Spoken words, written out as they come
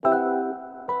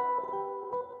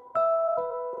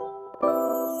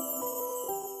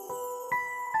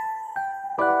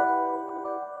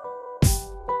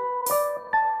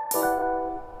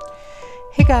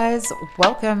guys,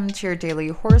 welcome to your daily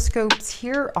horoscopes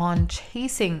here on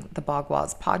Chasing the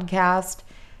Bagwas podcast.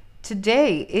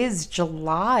 Today is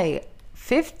July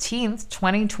 15th,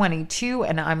 2022,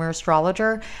 and I'm your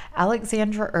astrologer,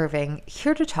 Alexandra Irving,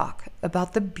 here to talk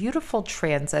about the beautiful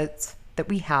transits that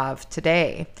we have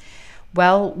today.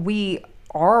 Well, we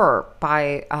are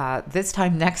by this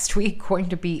time next week going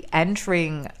to be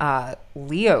entering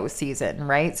Leo season,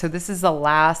 right? So this is the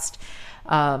last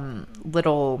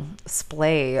little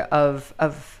splay of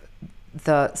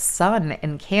the sun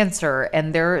in Cancer,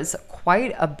 and there's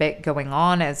quite a bit going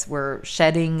on as we're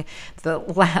shedding the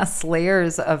last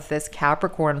layers of this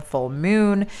Capricorn full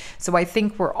moon. So I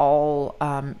think we're all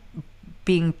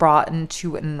being brought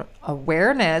into an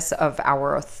awareness of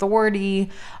our authority,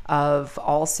 of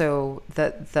also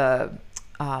the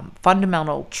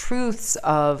fundamental truths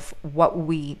of what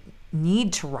we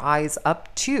need to rise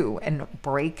up to and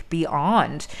break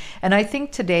beyond. And I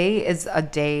think today is a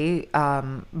day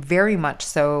very much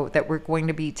so that we're going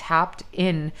to be tapped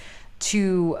in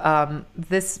to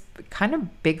this kind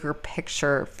of bigger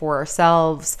picture for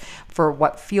ourselves, for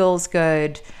what feels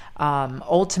good,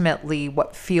 ultimately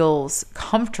what feels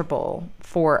comfortable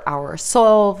for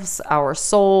ourselves, our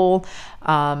soul,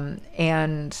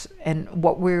 and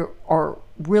what we are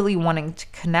really wanting to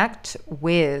connect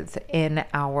with in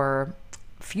our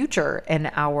future, in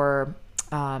our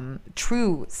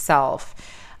true self,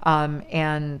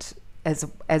 and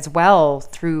as well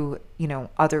through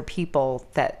other people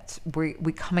that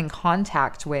we come in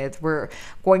contact with. We're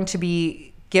going to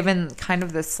be given kind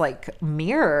of this like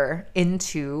mirror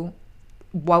into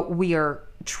what we are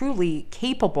truly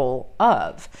capable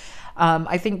of.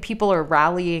 I think people are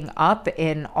rallying up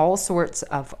in all sorts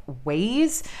of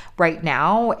ways right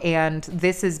now, and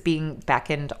this is being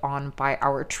beckoned on by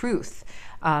our truth,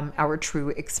 our true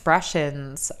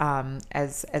expressions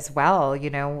as well.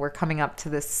 We're coming up to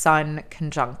the Sun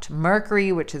conjunct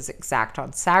Mercury, which is exact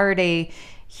on Saturday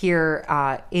here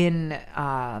in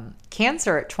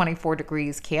Cancer at 24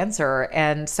 degrees Cancer.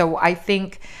 And so I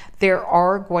think there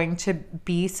are going to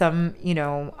be some,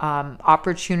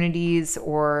 opportunities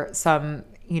or some,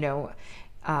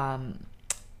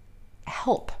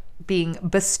 help being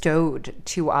bestowed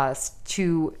to us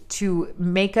to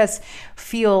make us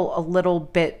feel a little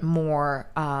bit more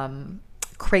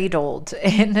cradled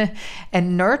and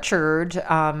nurtured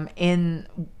in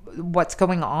what's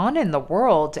going on in the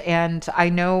world. And I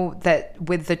know that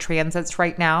with the transits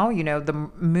right now, the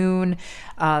moon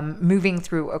moving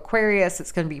through Aquarius,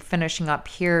 it's going to be finishing up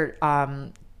here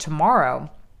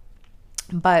tomorrow.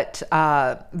 But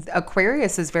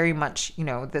Aquarius is very much,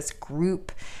 this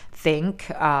group think,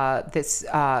 this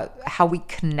how we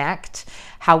connect,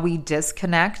 how we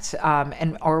disconnect,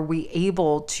 and are we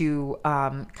able to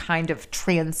kind of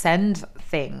transcend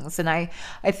things. And I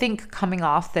think coming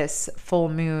off this full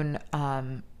moon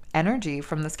energy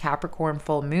from this Capricorn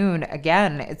full moon,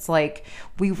 again, it's like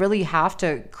we really have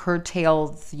to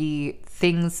curtail the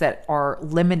things that are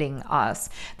limiting us,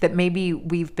 that maybe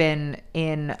we've been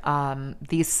in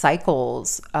these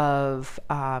cycles of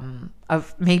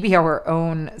maybe our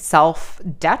own self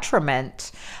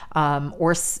detriment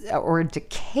or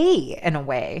decay in a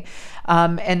way.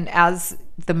 And as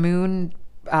the moon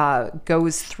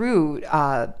goes through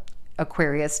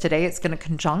Aquarius today, it's going to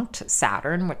conjunct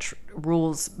Saturn, which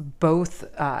rules both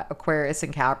Aquarius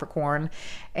and Capricorn.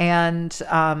 And,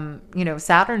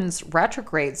 Saturn's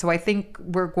retrograde. So I think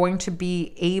we're going to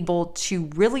be able to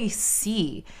really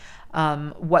see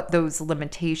what those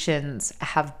limitations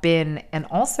have been and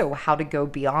also how to go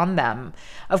beyond them.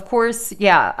 Of course,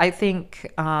 yeah, I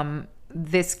think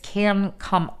this can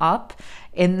come up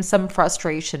in some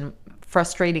frustrating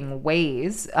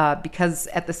ways because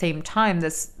at the same time,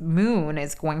 this moon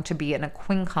is going to be in a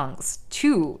quincunx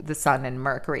to the Sun and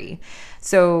Mercury.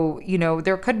 So,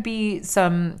 there could be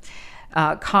some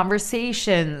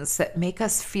conversations that make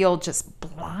us feel just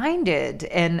blinded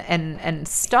and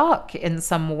stuck in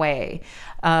some way.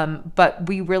 But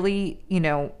we really,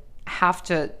 have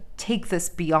to take this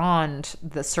beyond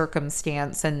the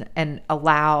circumstance and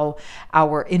allow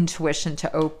our intuition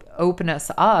to open us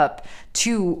up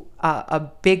to a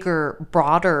bigger,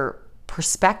 broader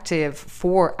perspective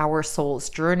for our soul's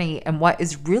journey and what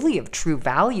is really of true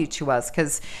value to us,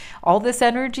 because all this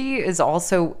energy is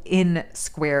also in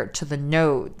square to the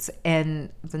nodes and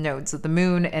the nodes of the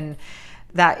moon, and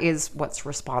that is what's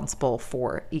responsible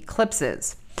for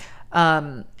eclipses.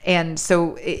 And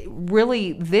so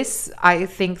I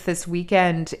think this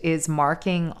weekend is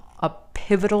marking a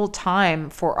pivotal time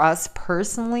for us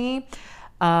personally,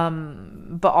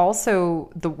 but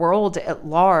also the world at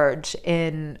large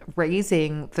in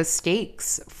raising the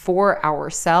stakes for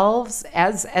ourselves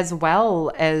as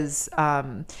well as,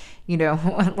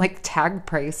 like tag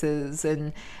prices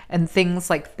and things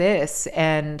like this,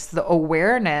 and the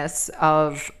awareness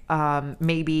of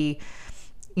maybe,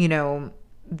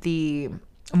 the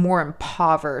more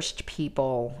impoverished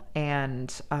people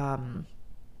and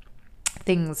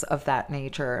things of that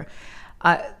nature.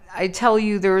 I tell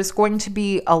you, there is going to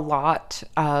be a lot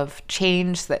of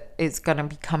change that is going to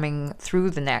be coming through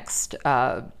the next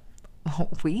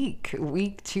week,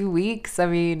 2 weeks. I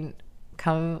mean,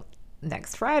 come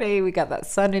next Friday, we got that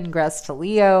Sun ingress to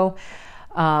Leo.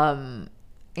 And,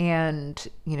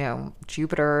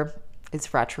 Jupiter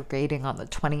is retrograding on the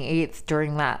 28th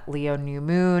during that Leo new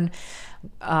moon.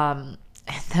 And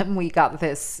then we got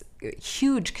this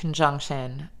huge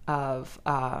conjunction of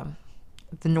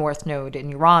the North Node in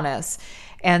Uranus.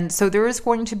 And so there is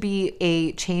going to be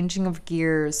a changing of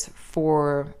gears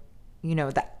for,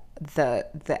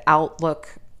 the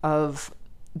outlook of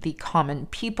the common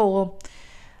people,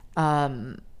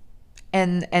 and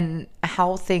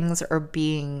how things are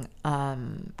being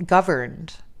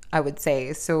governed, I would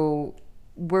say. So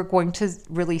we're going to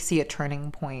really see a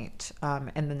turning point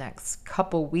in the next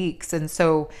couple weeks. And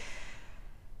so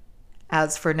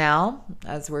as for now,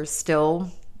 as we're still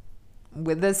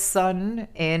with the Sun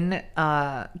in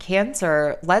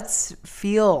Cancer, let's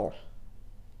feel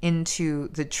into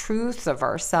the truth of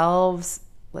ourselves.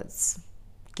 Let's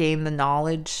gain the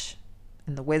knowledge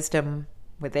and the wisdom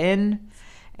within.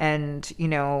 And,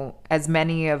 as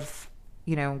many of,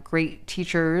 great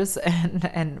teachers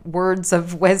and words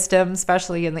of wisdom,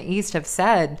 especially in the East, have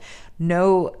said,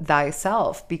 know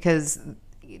thyself, because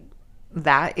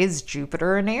that is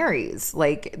Jupiter in Aries.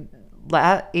 Like,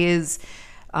 that is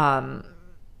the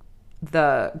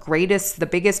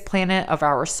biggest planet of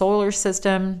our solar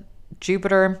system,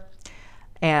 Jupiter,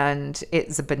 and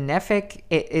it's a benefic.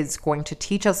 It is going to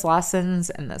teach us lessons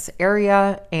in this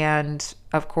area, and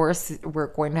of course we're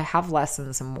going to have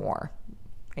lessons in war.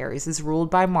 Aries is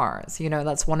ruled by Mars.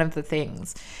 That's one of the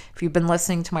things. If you've been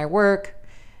listening to my work,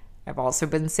 I've also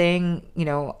been saying,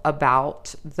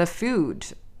 about the food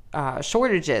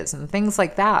shortages and things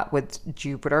like that with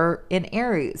Jupiter in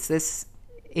Aries. This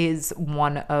is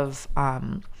one of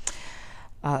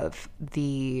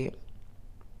the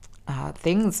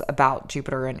things about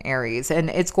Jupiter in Aries, and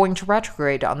it's going to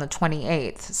retrograde on the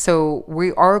 28th. So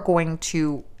we are going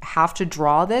to have to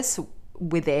draw this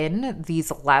within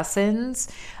these lessons,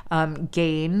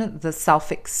 gain the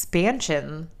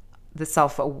self-expansion, the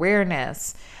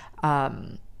self-awareness,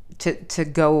 to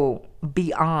go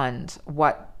beyond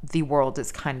what the world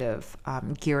is kind of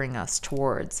gearing us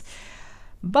towards.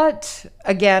 But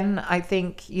again, I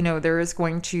think, there is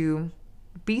going to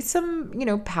be some,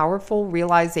 powerful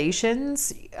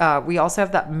realizations. We also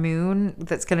have that moon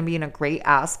that's going to be in a great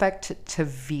aspect to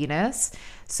Venus.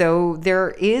 So there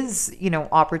is,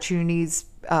 opportunities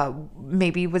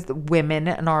maybe with women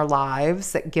in our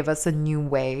lives that give us a new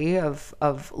way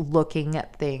of looking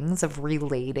at things, of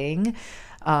relating.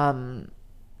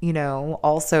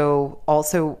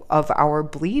 Also of our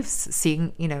beliefs,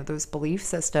 seeing, those belief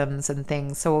systems and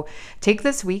things. So take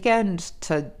this weekend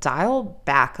to dial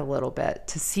back a little bit,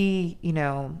 to see,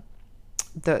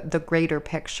 the greater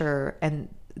picture, and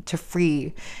to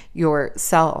free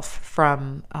yourself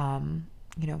from,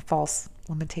 false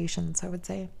limitations, I would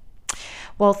say.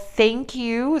 Well, thank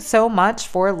you so much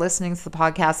for listening to the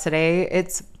podcast today.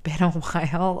 It's been a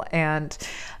while, and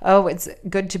it's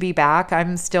good to be back.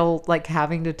 I'm still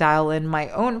having to dial in my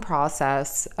own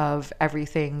process of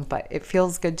everything, but it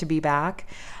feels good to be back.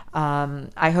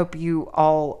 I hope you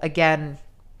all, again,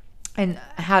 and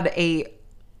had a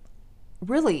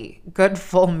really good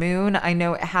full moon. I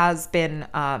know it has been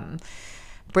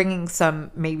bringing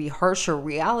some maybe harsher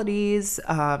realities,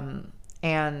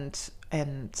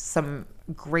 and some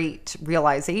great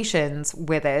realizations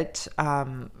with it,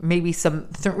 maybe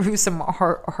through some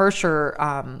harsher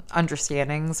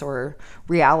understandings or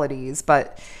realities.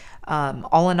 But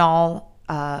all in all,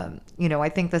 I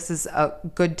think this is a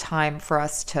good time for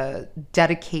us to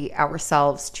dedicate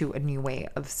ourselves to a new way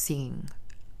of seeing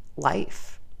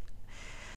life.